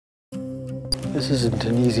This isn't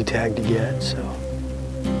an easy tag to get, so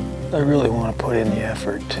I really want to put in the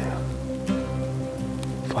effort to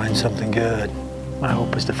find something good. My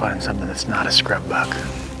hope is to find something that's not a scrub buck.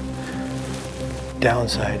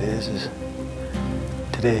 Downside is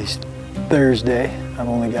today's Thursday. I've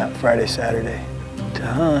only got Friday, Saturday to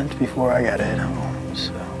hunt before I gotta head home.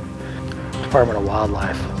 So, Department of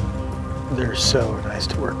Wildlife, they're so nice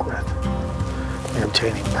to work with. They're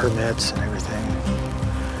obtaining permits and everything.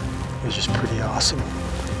 It was just pretty awesome.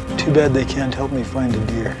 Too bad they can't help me find a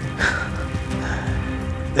deer.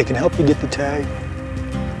 They can help you get the tag,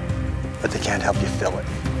 but they can't help you fill it.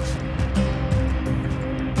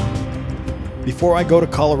 Before I go to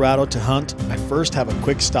Colorado to hunt, I first have a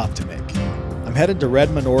quick stop to make. I'm headed to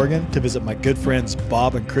Redmond, Oregon to visit my good friends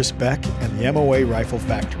Bob and Chris Beck and the MOA Rifle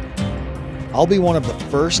Factory. I'll be one of the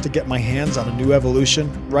first to get my hands on a new evolution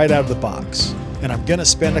right out of the box, and I'm gonna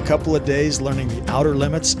spend a couple of days learning the outer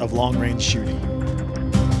limits of long-range shooting.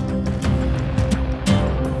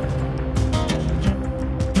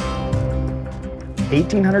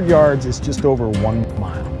 "1,800 yards is just over 1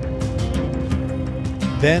 mile.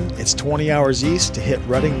 Then it's 20 hours east to hit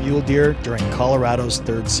rutting mule deer during Colorado's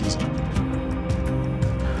 3rd season.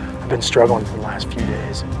 I've been struggling for the last few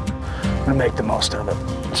days. I'm gonna make the most of it.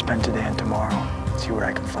 Spend today and tomorrow, see what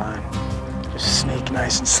I can find. Just sneak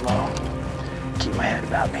nice and slow. Keep my head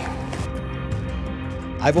about me.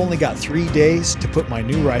 I've only got 3 days to put my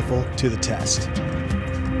new rifle to the test.